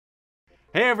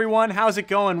Hey everyone, how's it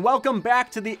going? Welcome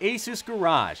back to the ASUS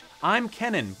Garage. I'm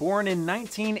Kenan, born in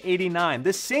 1989,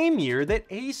 the same year that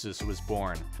ASUS was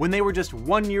born. When they were just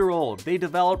 1 year old, they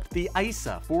developed the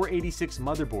ISA 486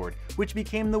 motherboard, which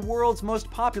became the world's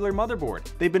most popular motherboard.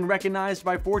 They've been recognized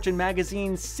by Fortune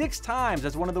magazine 6 times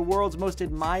as one of the world's most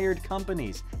admired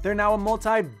companies. They're now a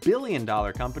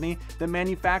multi-billion-dollar company that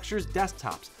manufactures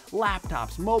desktops,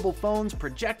 laptops, mobile phones,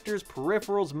 projectors,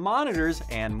 peripherals, monitors,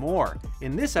 and more.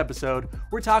 In this episode,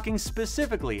 we're talking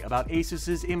specifically about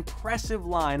ASUS's impressive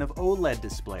line of OLED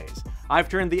displays. I've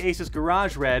turned the ASUS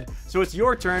Garage red, so it's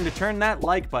your turn to turn that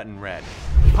like button red.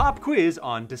 Pop quiz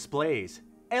on displays.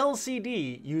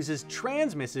 LCD uses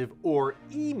transmissive or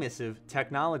emissive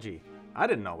technology. I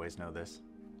didn't always know this.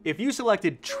 If you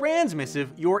selected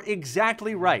transmissive, you're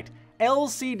exactly right.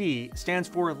 LCD stands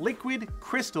for liquid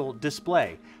crystal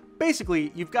display.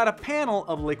 Basically, you've got a panel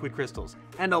of liquid crystals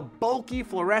and a bulky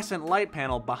fluorescent light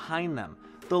panel behind them.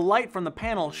 The light from the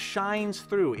panel shines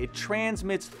through. It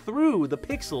transmits through the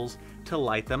pixels to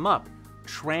light them up.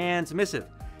 Transmissive.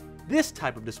 This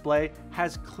type of display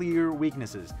has clear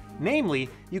weaknesses. Namely,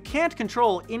 you can't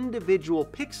control individual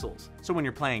pixels. So when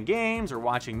you're playing games or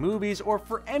watching movies, or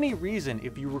for any reason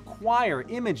if you require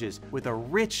images with a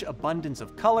rich abundance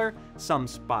of color, some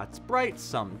spots bright,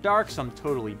 some dark, some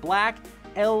totally black,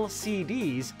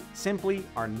 LCDs simply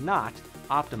are not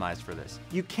optimized for this.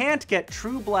 You can't get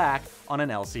true black on an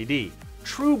LCD.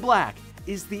 True black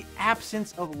is the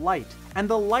absence of light, and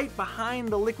the light behind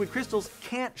the liquid crystals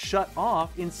can't shut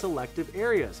off in selective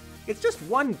areas. It's just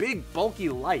one big bulky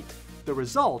light. The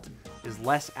result is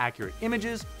less accurate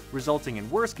images, resulting in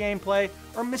worse gameplay,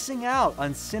 or missing out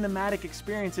on cinematic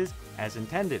experiences as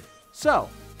intended. So,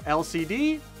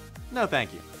 LCD? No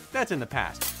thank you. That's in the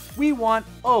past. We want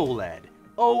OLED.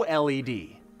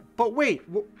 OLED. But wait,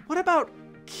 what about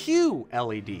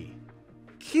QLED?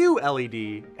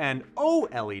 QLED and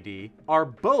OLED are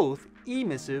both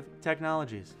emissive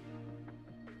technologies.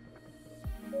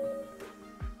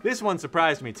 This one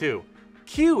surprised me too.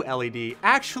 QLED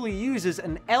actually uses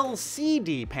an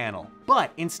LCD panel,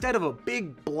 but instead of a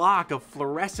big block of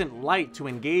fluorescent light to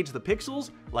engage the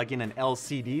pixels, like in an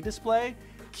LCD display,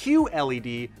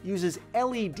 QLED uses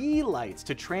LED lights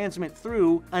to transmit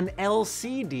through an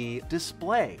LCD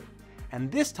display.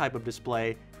 And this type of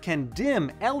display can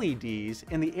dim LEDs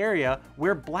in the area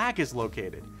where black is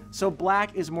located. So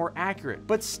black is more accurate,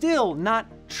 but still not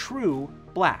true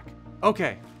black.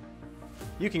 Okay,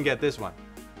 you can get this one.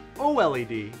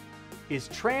 OLED is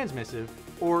transmissive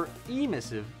or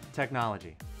emissive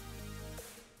technology.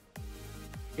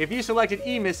 If you selected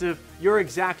emissive, you're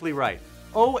exactly right.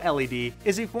 OLED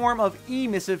is a form of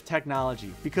emissive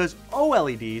technology because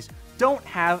OLEDs don't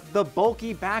have the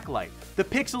bulky backlight. The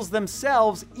pixels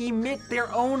themselves emit their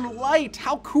own light.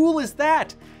 How cool is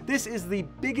that? This is the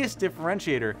biggest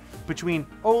differentiator between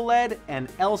OLED and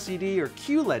LCD or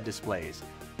QLED displays.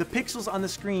 The pixels on the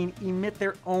screen emit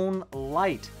their own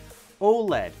light.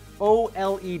 OLED,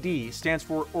 OLED, stands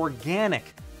for organic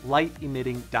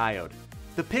light-emitting diode.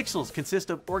 The pixels consist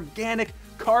of organic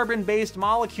carbon-based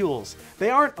molecules. They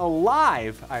aren't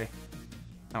alive, I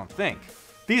don't think.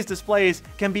 These displays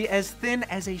can be as thin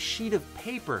as a sheet of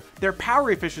paper. Their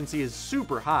power efficiency is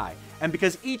super high, and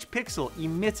because each pixel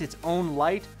emits its own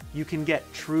light, you can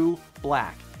get true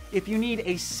black. If you need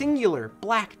a singular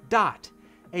black dot,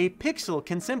 a pixel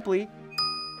can simply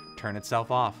turn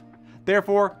itself off.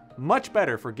 Therefore, much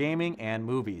better for gaming and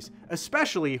movies,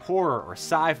 especially horror or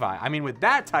sci-fi. I mean, with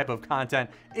that type of content,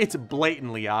 it's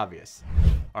blatantly obvious.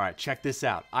 All right, check this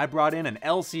out. I brought in an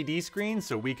LCD screen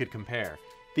so we could compare.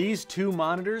 These two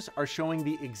monitors are showing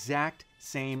the exact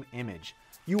same image.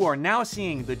 You are now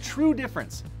seeing the true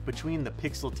difference between the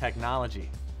pixel technology.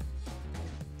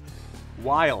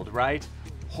 Wild, right?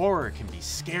 Horror can be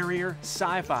scarier,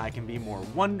 sci-fi can be more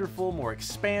wonderful, more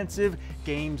expansive,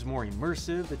 games more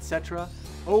immersive, etc.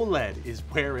 OLED is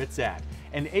where it's at,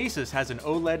 and ASUS has an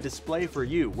OLED display for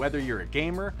you, whether you're a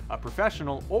gamer, a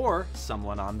professional, or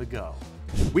someone on the go.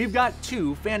 We've got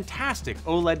two fantastic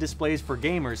OLED displays for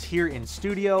gamers here in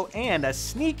studio and a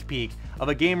sneak peek of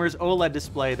a gamer's OLED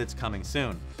display that's coming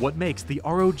soon. What makes the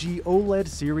ROG OLED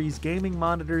series gaming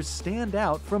monitors stand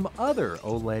out from other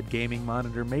OLED gaming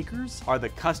monitor makers are the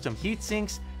custom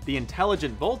heatsinks, the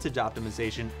intelligent voltage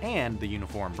optimization, and the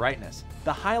uniform brightness.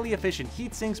 The highly efficient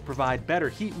heatsinks provide better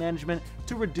heat management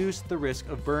to reduce the risk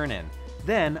of burn-in.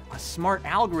 Then, a smart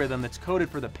algorithm that's coded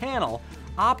for the panel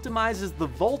optimizes the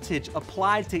voltage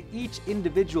applied to each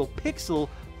individual pixel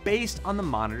based on the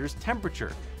monitor's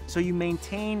temperature, so you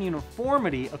maintain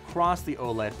uniformity across the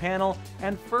OLED panel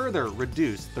and further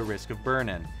reduce the risk of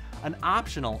burn-in. An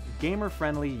optional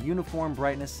gamer-friendly uniform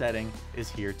brightness setting is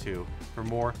here too for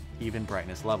more even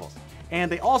brightness levels.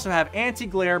 And they also have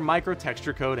anti-glare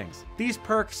micro-texture coatings. These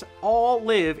perks all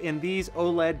live in these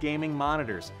OLED gaming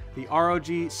monitors. The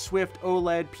ROG Swift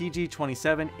OLED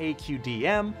PG27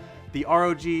 AQDM, the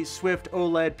ROG Swift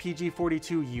OLED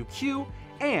PG42 UQ,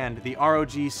 and the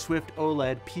ROG Swift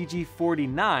OLED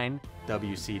PG49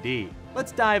 WCD.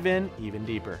 Let's dive in even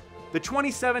deeper. The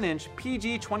 27-inch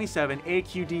PG27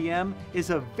 AQDM is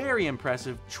a very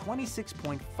impressive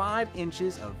 26.5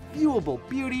 inches of viewable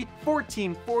beauty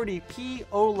 1440p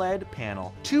OLED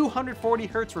panel, 240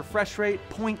 Hz refresh rate,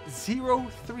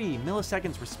 0.03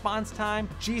 milliseconds response time,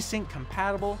 G-Sync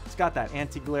compatible. It's got that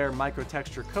anti-glare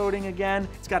micro-texture coating again.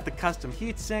 It's got the custom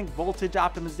heatsink, voltage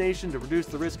optimization to reduce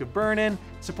the risk of burn-in,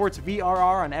 supports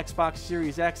VRR on Xbox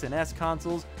Series X and S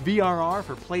consoles, VRR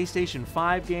for PlayStation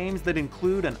 5 games that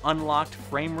include an unlocked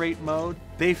frame rate mode.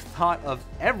 They've thought of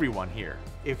everyone here.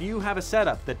 If you have a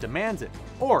setup that demands it,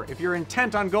 or if you're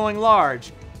intent on going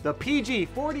large, the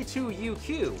PG42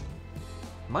 UQ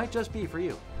might just be for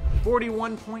you.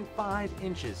 41.5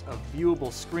 inches of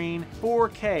viewable screen,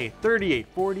 4K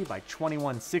 3840 by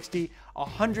 2160,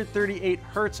 138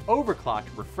 Hz overclocked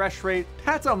refresh rate.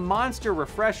 That's a monster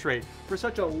refresh rate for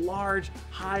such a large,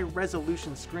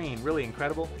 high-resolution screen. Really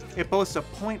incredible. It boasts a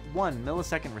 0.1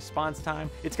 millisecond response time.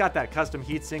 It's got that custom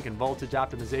heatsink and voltage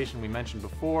optimization we mentioned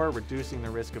before, reducing the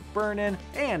risk of burn-in,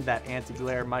 and that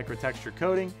anti-glare micro-texture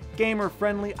coating.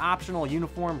 Gamer-friendly optional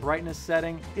uniform brightness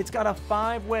setting. It's got a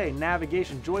 5-way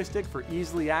navigation joystick for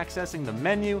easily accessing the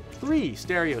menu, 3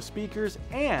 stereo speakers,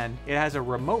 and it has a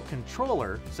remote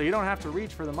controller, so you don't have to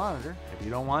reach for the monitor if you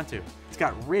don't want to. It's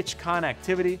got rich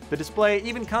connectivity. The display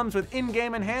even comes with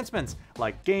in-game enhancements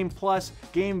like Game Plus,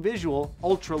 Game Visual,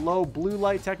 ultra-low blue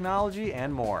light technology,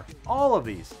 and more. All of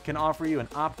these can offer you an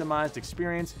optimized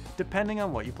experience depending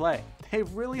on what you play.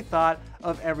 They've really thought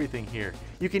of everything here.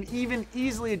 You can even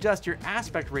easily adjust your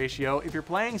aspect ratio if you're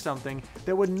playing something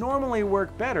that would normally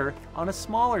work better on a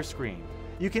smaller screen.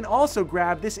 You can also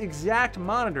grab this exact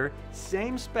monitor,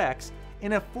 same specs,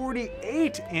 in a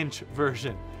 48-inch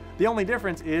version. The only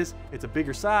difference is it's a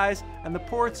bigger size and the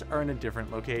ports are in a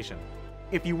different location.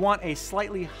 If you want a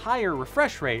slightly higher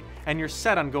refresh rate and you're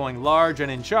set on going large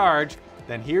and in charge,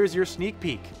 then here's your sneak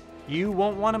peek. You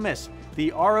won't want to miss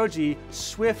the ROG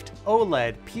Swift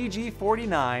OLED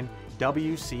PG49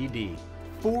 WCD.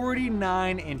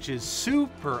 49 inches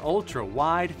super ultra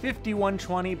wide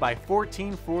 5120 by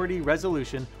 1440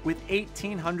 resolution with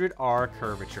 1800R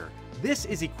curvature. This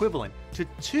is equivalent to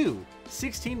 2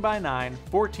 16:9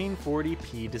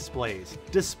 1440p displays.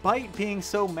 Despite being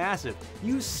so massive,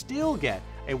 you still get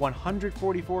a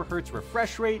 144 Hz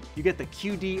refresh rate, you get the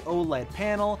QD OLED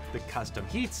panel, the custom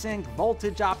heatsink,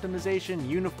 voltage optimization,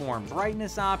 uniform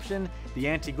brightness option, the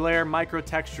anti-glare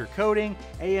micro-texture coating,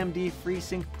 AMD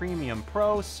FreeSync Premium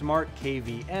Pro, Smart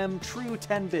KVM, true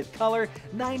 10-bit color,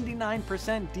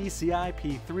 99% DCI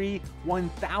P3,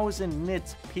 1000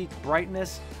 nits peak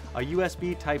brightness, a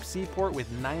USB Type-C port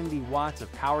with 90 watts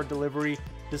of power delivery,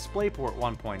 DisplayPort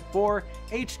 1.4,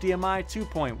 HDMI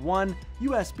 2.1,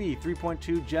 USB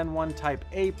 3.2 Gen 1 Type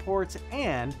A ports,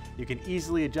 and you can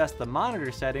easily adjust the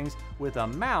monitor settings with a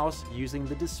mouse using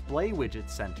the Display Widget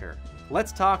Center.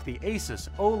 Let's talk the ASUS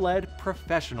OLED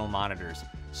Professional monitors,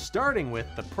 starting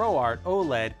with the ProArt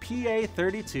OLED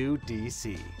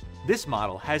PA32DC. This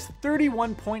model has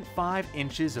 31.5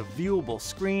 inches of viewable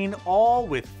screen, all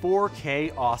with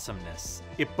 4K awesomeness.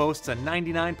 It boasts a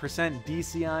 99%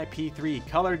 DCI P3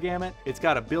 color gamut. It's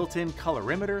got a built-in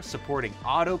colorimeter supporting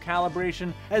auto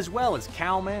calibration, as well as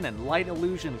Kalman and Light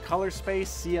Illusion Color Space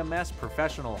CMS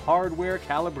professional hardware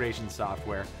calibration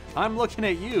software. I'm looking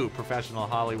at you, professional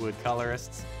Hollywood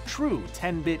colorists. True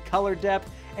 10-bit color depth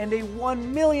and a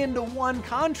 1,000,000:1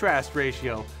 contrast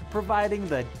ratio, providing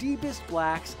the deepest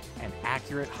blacks and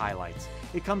accurate highlights.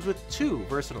 It comes with 2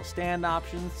 versatile stand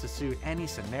options to suit any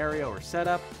scenario or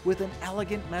setup, with an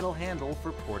elegant metal handle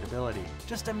for portability.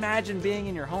 Just imagine being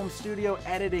in your home studio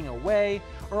editing away,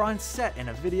 or on set in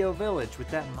a video village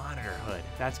with that monitor hood.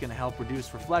 That's going to help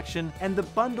reduce reflection, and the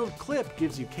bundled clip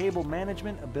gives you cable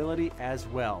management ability as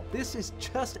well. This is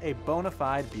just a bona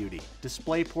fide beauty.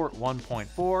 DisplayPort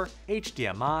 1.4,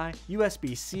 HDMI,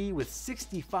 USB-C with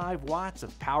 65 watts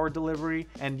of power delivery,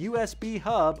 and USB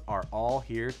hub are all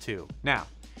here too. Now,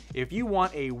 if you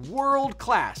want a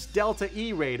world-class Delta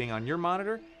E rating on your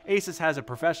monitor, ASUS has a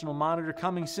professional monitor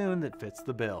coming soon that fits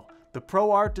the bill. The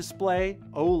ProArt Display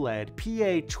OLED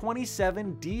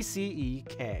PA27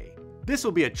 DCE-K. This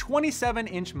will be a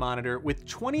 27-inch monitor with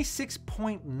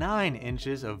 26.9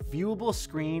 inches of viewable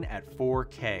screen at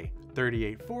 4K,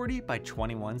 3840 by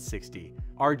 2160.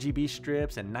 RGB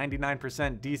strips and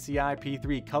 99% DCI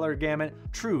P3 color gamut,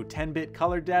 true 10-bit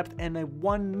color depth, and a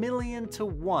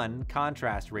 1,000,000:1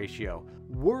 contrast ratio.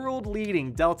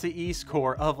 World-leading Delta E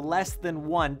score of less than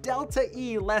 1. Delta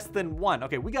E less than 1.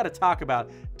 Okay, we gotta talk about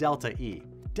Delta E.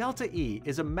 Delta E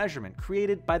is a measurement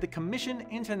created by the Commission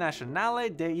Internationale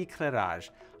de Éclairage.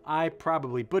 I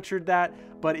probably butchered that,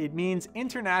 but it means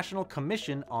International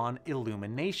Commission on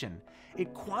Illumination.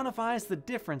 It quantifies the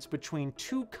difference between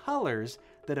two colors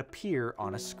that appear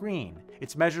on a screen.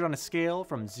 It's measured on a scale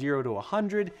from 0 to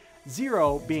 100,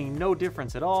 0 being no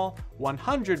difference at all,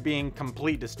 100 being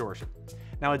complete distortion.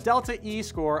 Now, a Delta E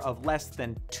score of less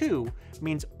than 2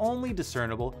 means only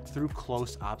discernible through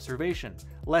close observation.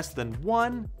 Less than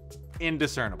 1,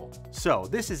 indiscernible. So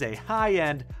this is a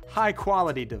high-end,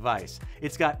 high-quality device.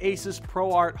 It's got ASUS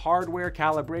ProArt hardware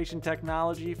calibration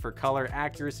technology for color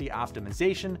accuracy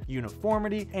optimization,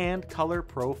 uniformity, and color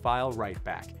profile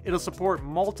write-back. It'll support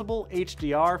multiple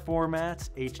HDR formats,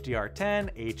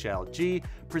 HDR10, HLG,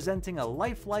 presenting a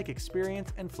lifelike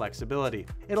experience and flexibility.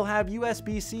 It'll have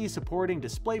USB-C supporting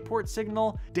DisplayPort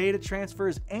signal, data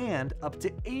transfers, and up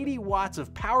to 80 watts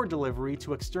of power delivery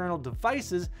to external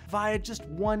devices via just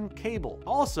one cable.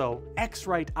 Also,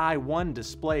 X-Rite i1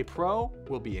 Display Pro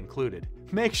will be included.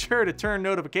 Make sure to turn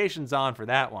notifications on for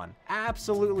that one.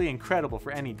 Absolutely incredible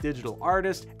for any digital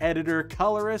artist, editor,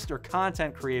 colorist, or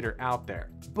content creator out there.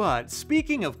 But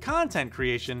speaking of content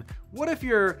creation, what if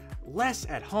you're less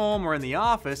at home or in the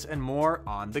office and more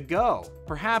on the go?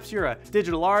 Perhaps you're a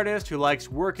digital artist who likes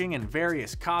working in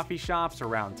various coffee shops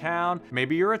around town.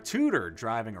 Maybe you're a tutor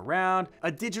driving around,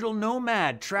 a digital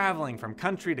nomad traveling from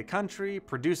country to country,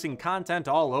 producing content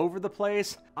all over the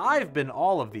place. I've been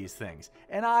all of these things,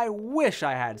 and I wish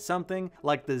I had something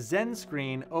like the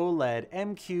ZenScreen OLED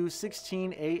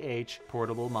MQ16AH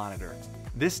portable monitor.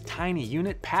 This tiny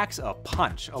unit packs a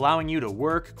punch, allowing you to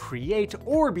work, create,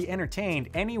 or be entertained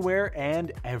anywhere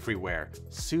and everywhere.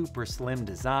 Super slim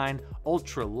design,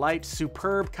 ultra light,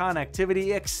 superb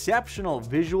connectivity, exceptional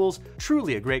visuals,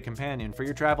 truly a great companion for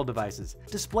your travel devices.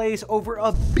 Displays over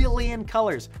 1 billion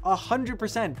colors,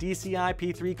 100% DCI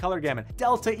P3 color gamut,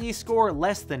 Delta E score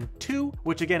less than 2,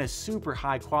 which again is super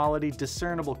high quality,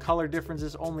 discernible color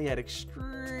differences only at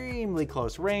extremely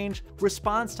close range,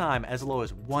 response time as low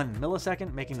as 1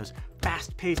 millisecond, making those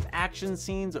fast-paced action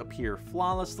scenes appear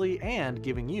flawlessly and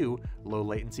giving you low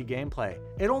latency gameplay.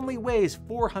 It only weighs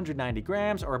 490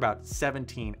 grams or about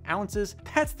 17 ounces.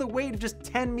 That's the weight of just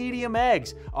 10 medium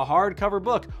eggs, a hardcover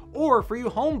book, or for you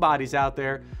homebodies out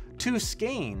there, 2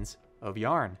 skeins of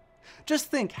yarn. Just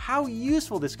think how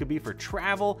useful this could be for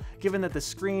travel, given that the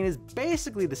screen is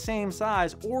basically the same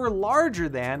size or larger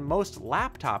than most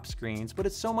laptop screens, but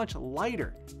it's so much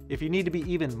lighter. If you need to be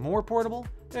even more portable,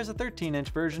 there's a 13-inch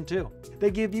version too.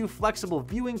 They give you flexible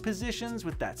viewing positions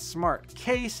with that smart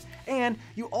case, and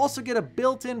you also get a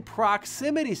built-in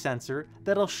proximity sensor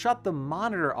that'll shut the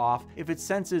monitor off if it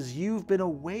senses you've been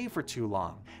away for too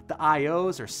long. The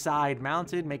IOs are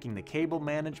side-mounted, making the cable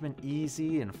management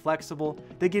easy and flexible.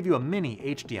 They give you a mini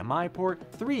HDMI port,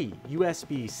 3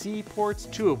 USB-C ports,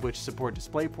 2 of which support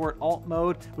DisplayPort alt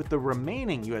mode, with the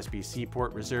remaining USB-C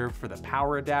port reserved for the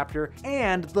power adapter,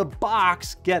 and the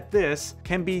box, get this,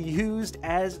 can be used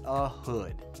as a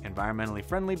hood. Environmentally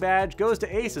friendly badge goes to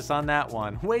ASUS on that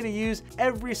one. Way to use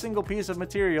every single piece of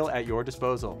material at your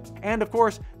disposal. And of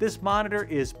course, this monitor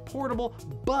is portable,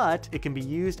 but it can be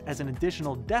used as an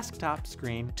additional desktop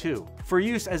screen too. For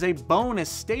use as a bonus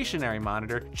stationary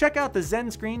monitor, check out the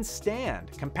ZenScreen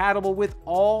stand, compatible with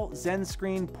all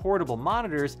ZenScreen portable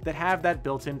monitors that have that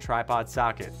built-in tripod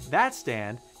socket. That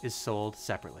stand is sold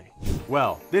separately.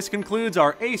 Well, this concludes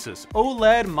our ASUS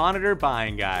OLED monitor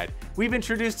buying guide. We've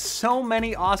introduced so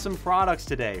many awesome products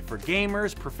today for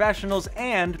gamers, professionals,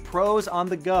 and pros on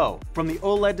the go. From the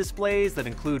OLED displays that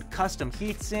include custom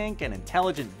heatsink and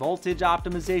intelligent voltage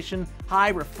optimization, high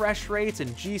refresh rates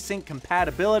and G-Sync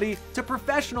compatibility, to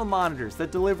professional monitors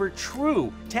that deliver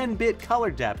true 10-bit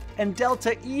color depth and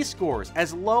Delta E scores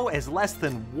as low as less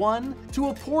than 1, to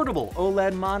a portable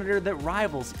OLED monitor that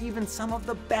rivals even some of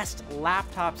the best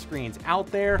laptop screens out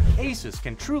there, ASUS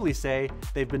can truly say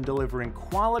they've been delivering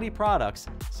quality products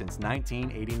since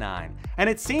 1989. And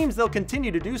it seems they'll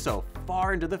continue to do so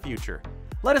far into the future.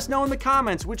 Let us know in the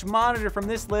comments which monitor from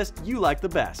this list you like the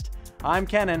best. I'm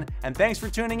Kenan, and thanks for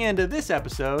tuning in to this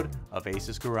episode of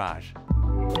ASUS Garage.